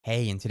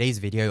Hey, in today's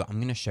video, I'm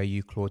going to show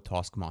you Claude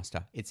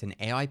Taskmaster. It's an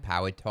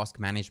AI-powered task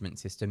management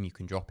system you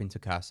can drop into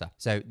Cursor.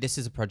 So this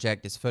is a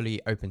project that's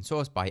fully open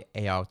source by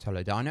A.R.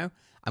 Toledano.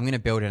 I'm going to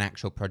build an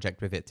actual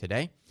project with it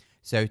today.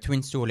 So to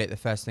install it, the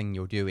first thing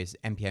you'll do is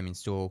npm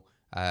install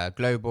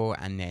global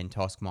and then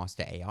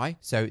Taskmaster AI.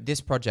 So this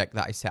project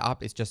that I set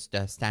up is just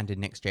a standard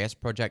Next.js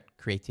project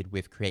created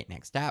with Create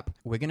Next App.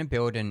 We're going to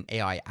build an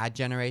AI ads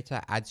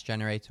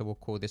generator, we'll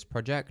call this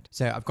project.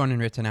 So I've gone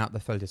and written out the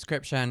full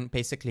description,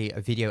 basically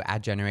a video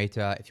ad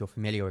generator. If you're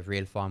familiar with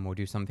Realfarm, we'll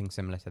do something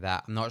similar to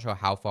that. I'm not sure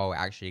how far we're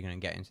actually going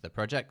to get into the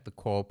project. The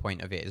core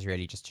point of it is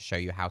really just to show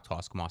you how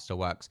Taskmaster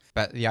works.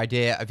 But the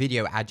idea, a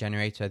video ad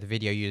generator, the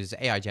video uses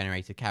AI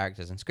generated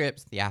characters and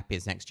scripts. The app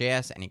is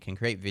Next.js and it can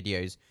create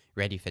videos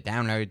ready for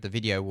download. The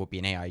video will be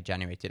an AI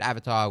generated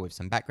avatar with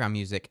some background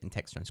music and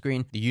text on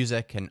screen. The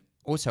user can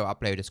also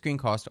upload a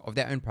screencast of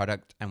their own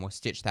product and we'll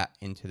stitch that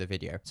into the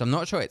video. So I'm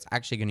not sure it's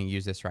actually going to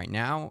use this right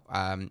now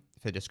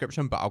for the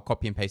description, but I'll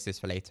copy and paste this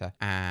for later.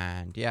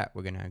 And yeah,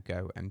 we're going to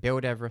go and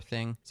build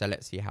everything. So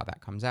let's see how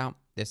that comes out.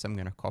 This I'm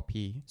going to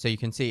copy. So you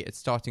can see it's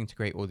starting to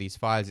create all these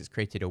files. It's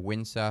created a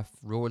Windsurf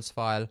rules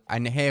file.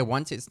 And here,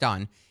 once it's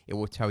done, it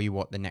will tell you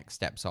what the next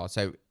steps are.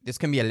 So this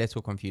can be a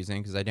little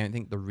confusing because I don't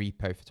think the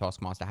repo for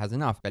Taskmaster has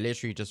enough, but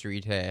literally just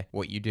read here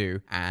what you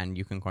do and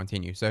you can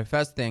continue. So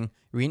first thing,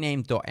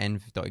 rename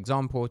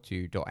 .env.example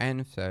to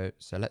 .env.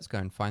 So let's go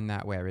and find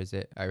that. Where is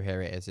it? Oh,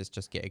 here it is. It's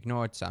just get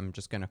ignored. So I'm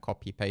just going to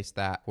copy paste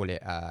that, call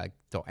it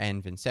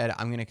 .env instead.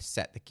 I'm going to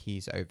set the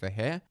keys over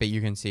here, but you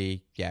can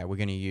see, yeah, we're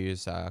going to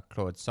use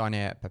Claude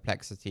Sonnet,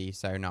 Perplexity,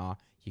 Sonar.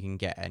 You can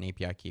get an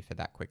API key for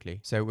that quickly.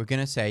 So we're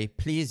going to say,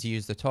 please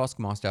use the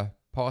Taskmaster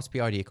pass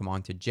PRD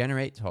command to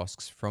generate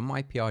tasks from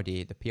my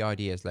PRD. The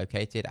PRD is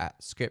located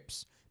at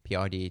scripts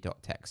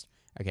prd.text.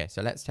 Okay,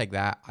 so let's take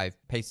that. I've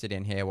pasted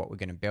in here what we're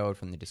going to build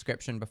from the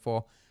description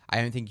before.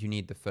 I don't think you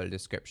need the full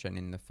description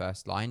in the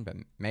first line, but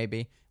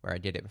maybe where I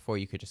did it before,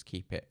 you could just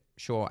keep it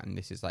short. And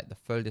this is like the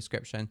full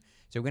description.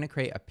 So we're going to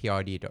create a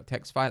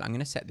prd.text file. I'm going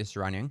to set this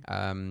running.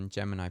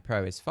 Gemini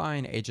Pro is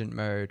fine. Agent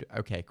mode.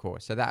 Okay, cool.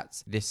 So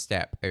that's this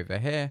step over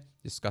here.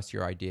 Discuss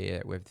your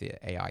idea with the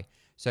AI.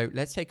 So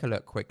let's take a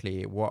look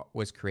quickly what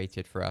was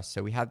created for us.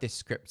 So we have this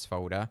scripts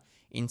folder.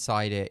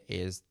 Inside it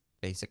is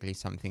basically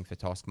something for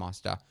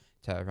Taskmaster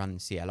to run the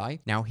CLI.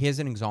 Now here's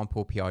an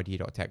example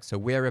prd.text. So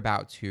we're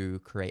about to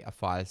create a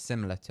file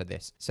similar to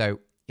this. So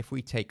if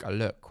we take a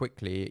look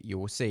quickly, you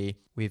will see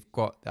we've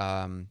got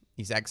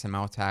these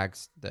XML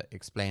tags that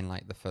explain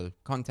like the full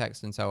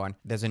context and so on.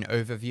 There's an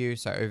overview.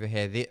 So over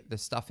here, the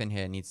stuff in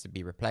here needs to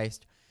be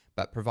replaced,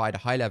 but provide a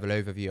high level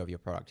overview of your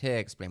product here,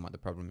 explain what the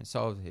problem is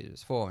solved, who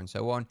it's for, and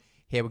so on.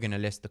 Here we're going to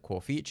list the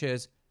core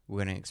features.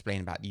 We're going to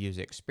explain about the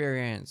user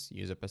experience,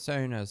 user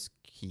personas,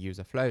 key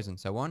user flows, and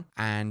so on.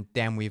 And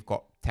then we've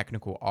got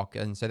technical arc,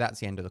 and so that's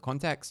the end of the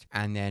context.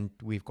 And then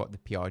we've got the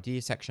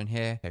PRD section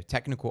here. So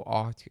technical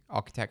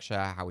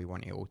architecture, how we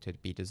want it all to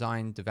be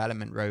designed,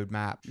 development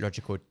roadmap,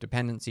 logical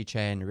dependency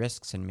chain,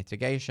 risks and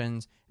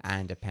mitigations,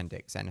 and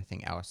appendix,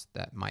 anything else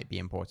that might be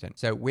important.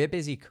 So we're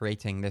busy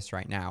creating this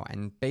right now.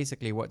 And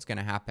basically what's going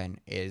to happen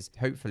is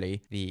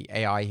hopefully the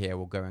AI here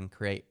will go and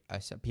create a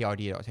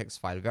prd.text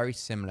file very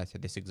similar to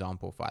this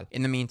example file.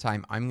 In the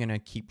meantime, I'm going to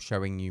keep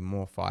showing you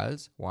more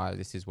files while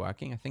this is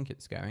working. I think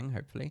it's going,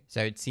 hopefully.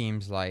 So it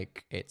seems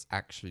like it's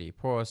actually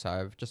poor. So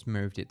I've just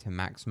moved it to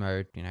max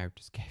mode, you know,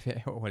 just gave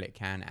it all it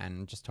can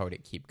and just told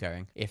it keep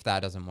going. If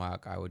that doesn't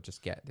work, I would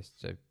just get this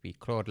to be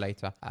Claude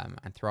later,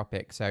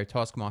 Anthropic. So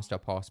Taskmaster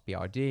pass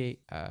BRD.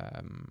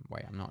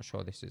 Wait, I'm not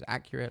sure this is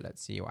accurate.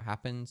 Let's see what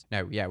happens.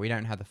 No, yeah, we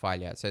don't have the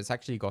file yet. So it's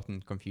actually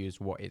gotten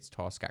confused what its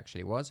task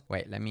actually was.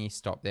 Wait, let me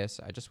stop this.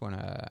 I just want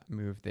to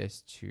move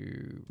it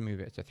to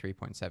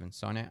 3.7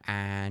 Sonnet.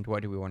 And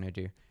what do we want to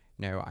do?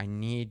 No, I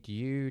need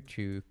you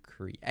to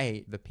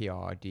create the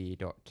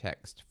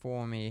prd.text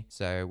for me.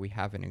 So we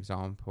have an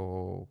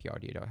example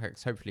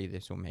prd.text. Hopefully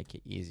this will make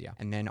it easier.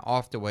 And then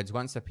afterwards,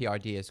 once the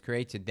prd is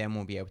created, then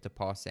we'll be able to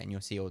pass it and you'll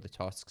see all the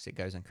tasks it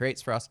goes and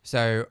creates for us.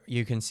 So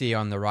you can see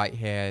on the right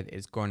here,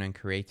 it's gone and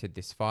created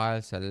this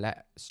file. So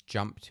let's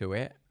jump to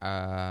it.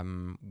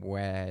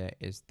 Where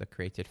is the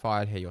created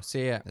file? Here you'll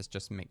see it. Let's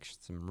just make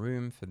some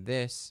room for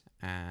this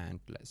and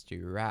let's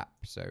do wrap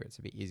so it's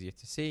a bit easier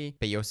to see.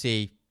 But you'll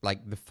see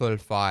like the full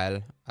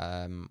file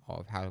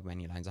of how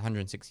many lines,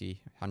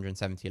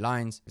 170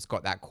 lines. It's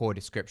got that core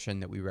description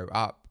that we wrote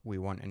up. We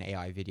want an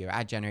AI video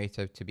ad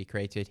generator to be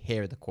created.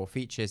 Here are the core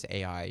features: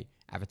 AI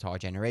avatar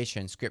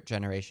generation, script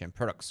generation,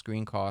 product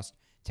screencast,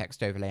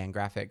 text overlay and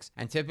graphics.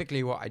 And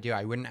typically what I do,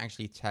 I wouldn't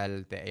actually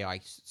tell the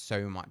AI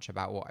so much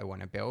about what I want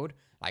to build.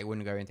 I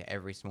wouldn't go into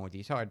every small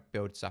detail. I'd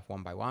build stuff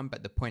one by one.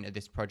 But the point of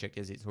this project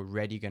is it's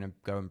already going to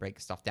go and break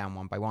stuff down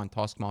one by one.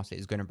 Taskmaster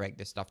is going to break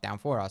this stuff down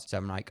for us. So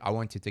I'm like, I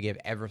wanted to give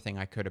everything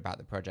I could about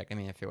the project. I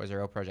mean, if it was a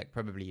real project,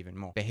 probably even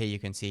more. But here you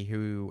can see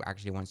who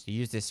actually wants to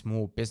use this.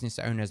 Small business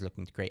owners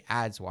looking to create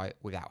ads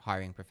without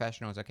hiring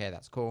professionals. Okay,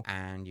 that's cool.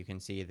 And you can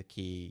see the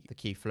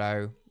key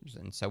flow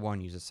and so on.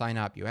 User sign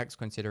up, UX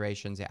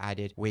considerations it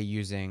added. created. We're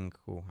using,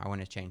 I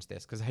want to change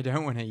this because I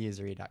don't want to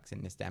use Redux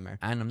in this demo.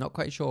 And I'm not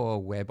quite sure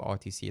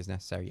WebRTC is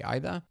necessary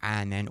either.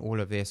 And then all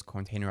of this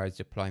containerized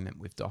deployment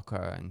with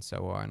Docker and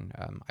so on.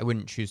 I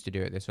wouldn't choose to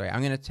do it this way.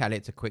 I'm going to tell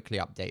it to quickly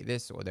update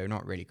this, although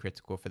not really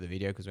critical for the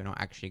video because we're not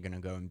actually going to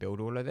go and build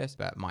all of this,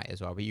 but might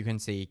as well. But you can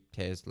see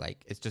here's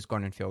like, it's just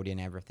gone and filled in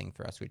everything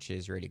for us, which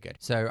is really good.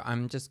 So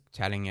I'm just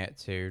telling it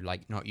to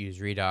like not use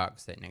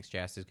Redux, that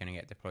Next.js is going to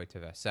get deployed to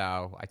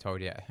Vercel. I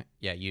told it,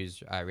 yeah,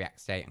 use React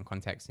state and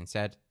context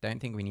instead. Don't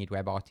think we need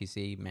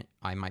WebRTC.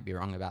 I might be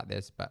wrong about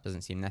this, but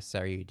doesn't seem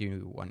necessary. You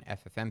do want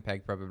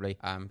FFmpeg probably.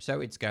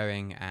 So it's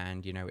going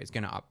and, you know, it's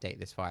going to update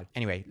this file.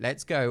 Anyway,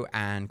 let's go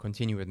and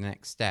continue with the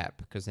next step,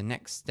 because the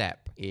next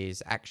step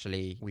is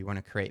actually, we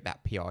want to create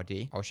that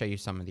PRD. I'll show you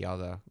some of the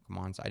other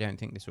commands. I don't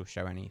think this will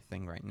show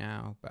anything right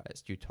now, but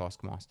let's do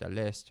taskmaster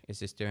list. Is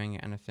this doing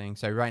anything?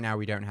 So right now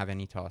we don't have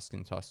any tasks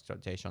in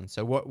tasks.json.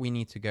 So what we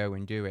need to go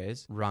and do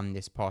is run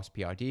this pass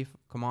PRD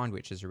command,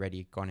 which has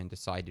already gone and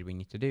decided we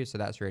need to do. So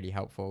that's really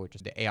helpful.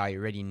 Just the AI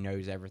already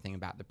knows everything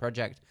about the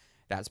project.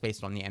 That's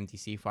based on the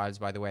MDC files,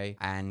 by the way.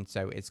 And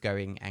so it's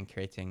going and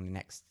creating the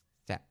next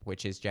step,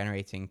 which is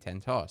generating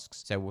 10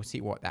 tasks. So we'll see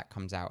what that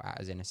comes out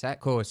as in a sec.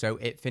 Cool. So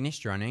it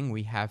finished running.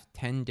 We have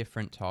 10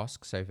 different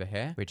tasks over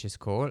here, which is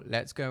cool.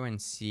 Let's go and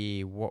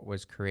see what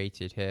was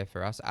created here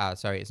for us.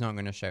 Sorry, it's not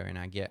going to show in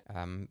our Git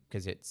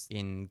because it's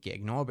in Git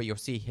ignore, but you'll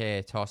see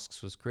here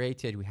tasks was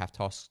created. We have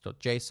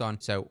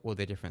tasks.json. So all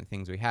the different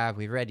things we have,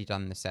 we've already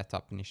done the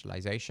setup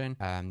initialization,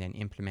 then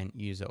implement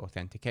user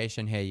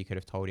authentication. Here you could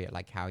have told it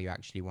like how you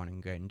actually want to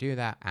go and do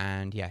that.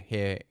 And yeah,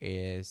 here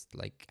is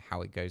like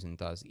how it goes and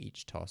does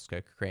each task. Go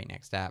create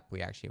next app.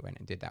 We actually went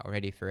and did that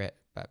already for it,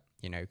 but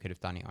you know, could have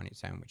done it on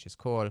its own, which is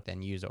cool.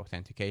 Then user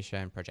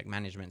authentication, project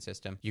management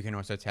system. You can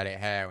also tell it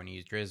here when you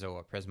use Drizzle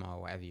or Prisma or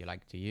whatever you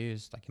like to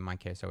use. Like in my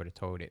case, I would have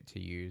told it to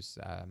use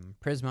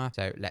Prisma.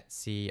 So let's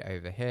see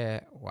over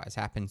here what has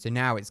happened. So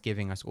now it's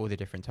giving us all the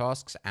different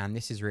tasks, and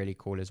this is really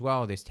cool as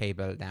well. This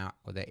table now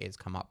that it's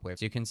come up with.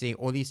 So you can see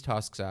all these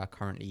tasks are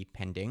currently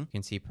pending. You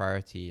can see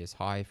priority is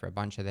high for a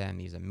bunch of them.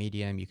 These are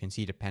medium. You can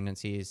see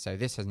dependencies. So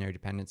this has no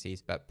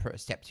dependencies, but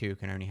step 2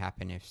 can only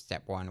happen if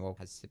step 1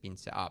 has been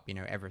set up. You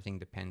know, everything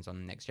depends on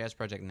the Next.js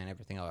project, and then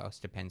everything else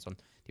depends on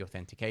the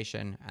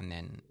authentication, and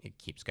then it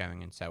keeps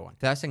going and so on.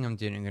 The first thing I'm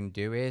going to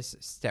do is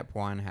step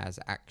 1 has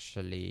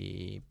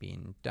actually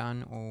been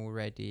done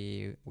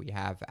already. We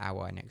have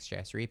our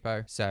Next.js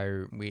repo.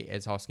 So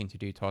it's asking to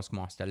do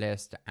taskmaster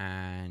list,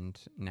 and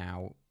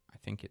now I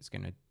think it's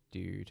going to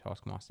do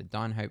taskmaster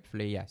done,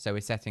 hopefully. Yeah, so we're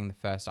setting the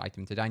first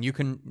item to done. You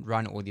can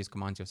run all these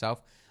commands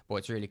yourself, but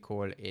what's really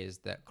cool is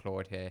that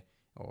Claude here,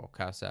 or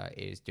cursor,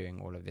 is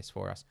doing all of this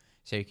for us.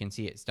 So you can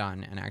see it's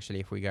done. And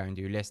actually, if we go and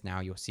do list now,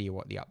 you'll see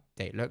what the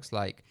update looks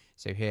like.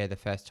 So here, the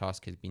first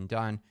task has been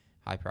done,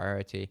 high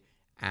priority.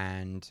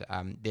 And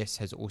this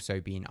has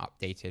also been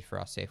updated for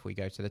us. So if we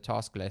go to the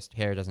task list,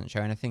 here it doesn't show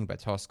anything, but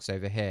tasks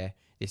over here,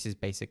 this is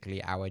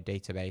basically our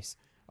database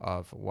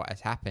of what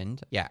has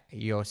happened. Yeah,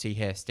 you'll see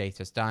here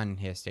status done,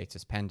 here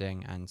status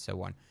pending, and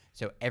so on.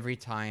 So every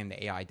time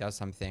the AI does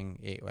something,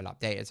 it will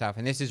update itself.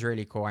 And this is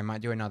really cool. I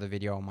might do another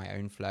video on my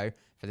own flow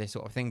for this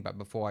sort of thing, but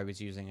before I was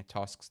using a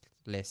tasks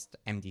list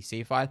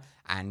MDC file,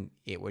 and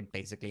it would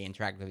basically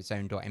interact with its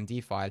own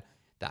 .md file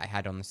that I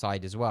had on the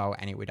side as well,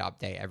 and it would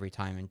update every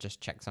time and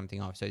just check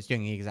something off. So it's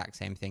doing the exact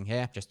same thing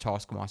here, just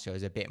Taskmaster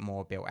is a bit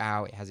more built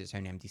out. It has its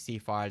own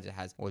MDC files, it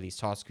has all these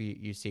tasks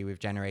you see we've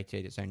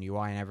generated, its own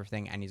UI and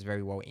everything, and is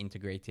very well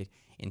integrated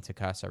into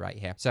Cursor right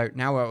here. So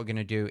now what we're going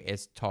to do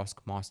is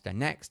Taskmaster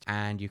next,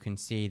 and you can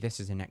see this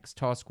is the next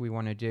task we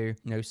want to do.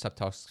 No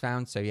subtasks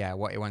found. So yeah,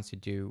 what it wants to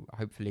do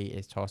hopefully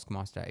is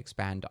Taskmaster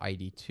expand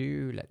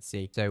ID2. Let's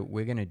see. So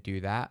we're going to do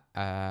that.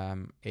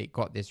 It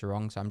got this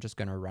wrong, so I'm just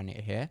going to run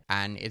it here,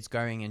 and it's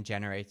going and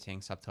generating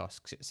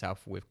subtasks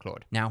itself with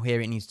Claude. Now here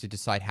it needs to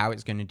decide how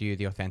it's going to do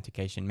the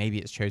authentication. Maybe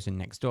it's chosen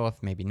next auth,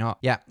 maybe not.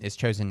 Yeah, it's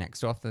chosen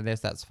next auth for this.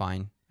 That's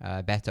fine.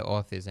 Better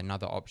auth is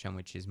another option,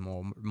 which is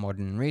more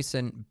modern and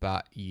recent,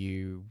 but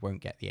you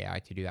won't get the AI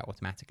to do that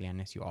automatically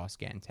unless you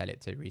ask it and tell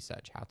it to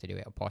research how to do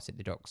it or pass it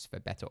the docs for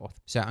better auth.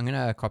 So I'm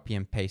going to copy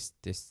and paste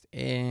this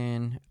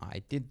in.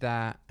 I did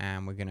that,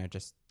 and we're going to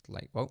just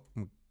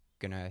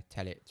gonna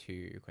tell it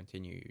to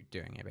continue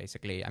doing it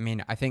basically. I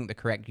mean, I think the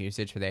correct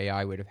usage for the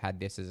AI would have had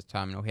this as a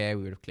terminal here.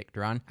 We would have clicked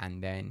run,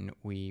 and then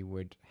we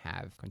would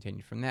have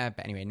continued from there.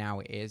 But anyway, now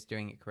it is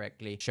doing it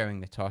correctly,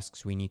 showing the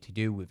tasks we need to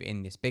do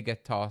within this bigger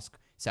task,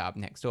 set up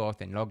next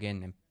auth and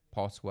login and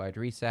password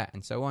reset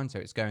and so on. So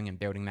it's going and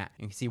building that.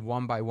 You can see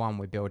one by one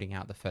we're building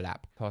out the full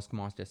app.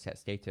 Taskmaster set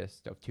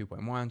status of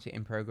 2.1 to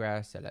in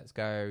progress. So let's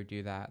go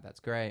do that.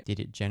 That's great. Did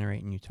it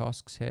generate new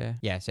tasks here?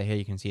 Yeah, so here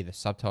you can see the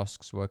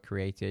subtasks were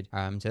created.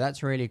 So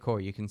that's really cool.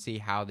 You can see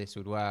how this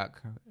would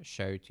work.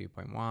 Show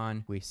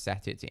 2.1. We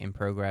set it to in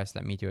progress.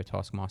 Let me do a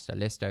Taskmaster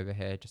list over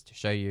here just to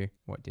show you.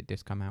 What did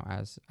this come out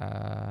as?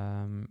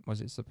 Was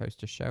it supposed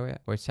to show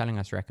it? Or it's telling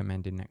us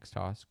recommended next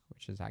task,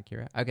 which is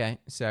accurate. Okay,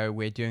 so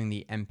we're doing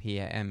the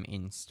npm npm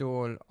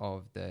install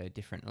of the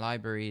different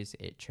libraries.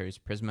 It chose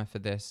Prisma for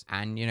this,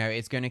 and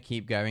it's going to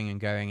keep going and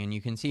going, and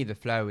you can see the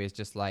flow is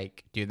just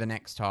like, do the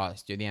next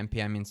task, do the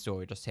npm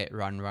install, just hit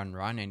run,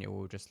 and it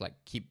will just like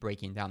keep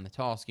breaking down the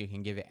task. You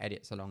can give it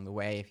edits along the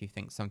way if you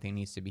think something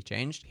needs to be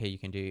changed. Here you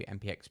can do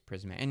npx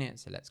prisma init,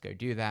 so let's go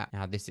do that.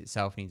 Now this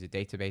itself needs a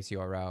database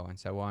URL and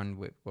so on.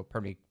 We'll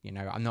probably,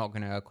 I'm not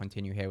going to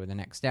continue here with the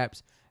next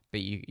steps, but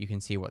you can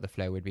see what the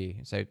flow would be.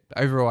 So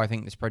overall, I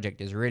think this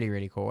project is really,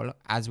 really cool.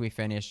 As we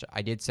finish,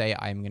 I did say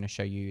I'm going to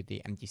show you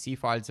the MDC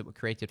files that were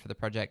created for the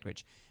project,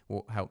 which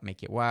will help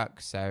make it work.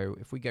 So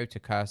if we go to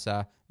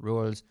cursor,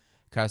 rules,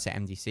 cursor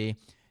MDC.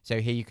 So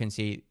here you can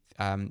see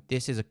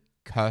this is a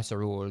cursor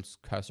rule,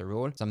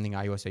 something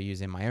I also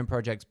use in my own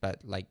projects,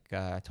 but like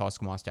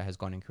Taskmaster has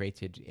gone and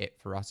created it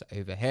for us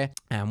over here.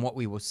 And what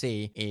we will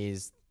see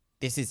is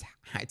this is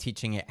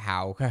teaching it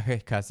how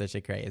cursor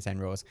should create its own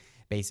rules,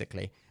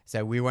 basically.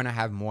 So we want to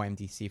have more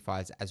MDC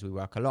files as we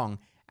work along,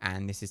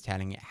 and this is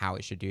telling it how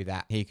it should do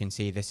that. Here you can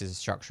see this is a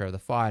structure of the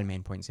file,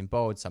 main points in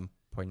bold, some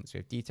points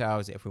with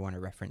details. If we want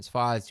to reference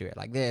files, do it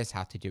like this,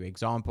 how to do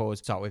examples,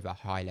 start with a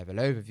high level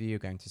overview,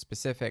 going to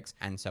specifics,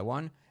 and so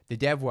on. The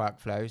dev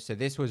workflow, so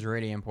this was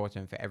really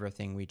important for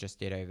everything we just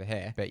did over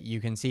here, but you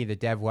can see the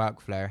dev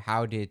workflow.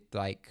 How did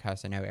like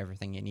cursor know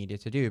everything it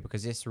needed to do?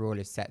 Because this rule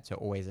is set to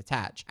always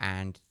attach,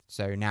 and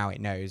so now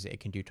it knows it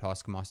can do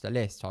taskmaster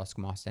list,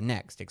 taskmaster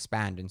next,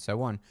 expand, and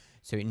so on.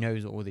 So it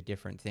knows all the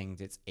different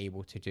things it's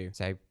able to do.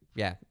 So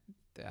yeah,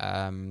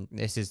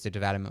 this is the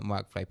development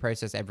workflow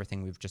process,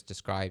 everything we've just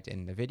described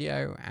in the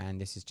video,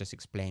 and this is just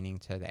explaining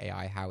to the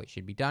AI how it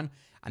should be done.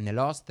 And the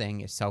last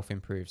thing is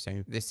self-improve.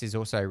 So this is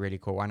also a really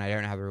cool one. I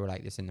don't have a rule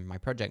like this in my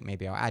project,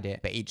 maybe I'll add it,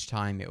 but each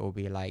time it will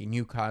be like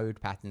new code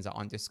patterns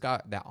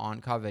that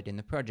aren't covered in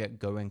the project,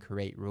 go and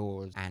create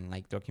rules and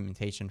like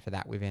documentation for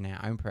that within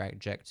our own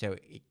project. So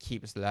it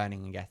keeps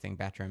learning and getting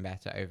better and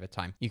better over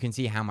time. You can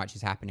see how much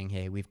is happening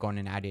here. We've gone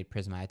and added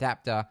Prisma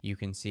adapter. You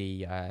can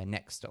see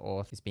next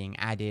auth is being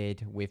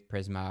added with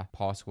Prisma.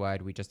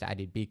 Password, we just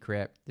added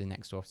bcrypt, the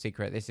next auth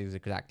secret. This is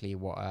exactly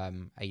what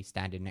a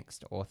standard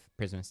next auth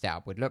Prisma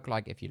setup would look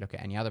like if you look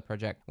at any other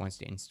project wants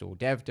to install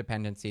dev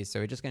dependencies. So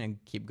we're just going to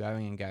keep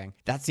going and going.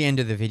 That's the end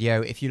of the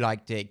video. If you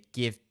liked it,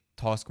 give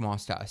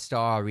Taskmaster a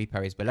star,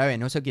 repo is below,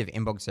 and also give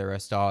Inbox0 a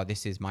star.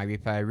 This is my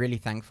repo. Really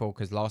thankful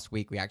because last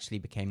week we actually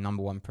became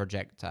 #1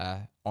 project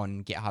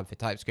on GitHub for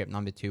TypeScript,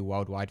 #2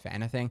 worldwide for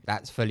anything.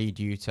 That's fully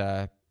due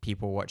to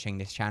people watching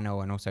this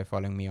channel and also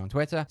following me on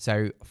Twitter.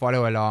 So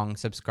follow along,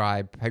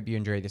 subscribe. Hope you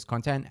enjoy this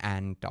content,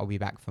 and I'll be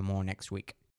back for more next week.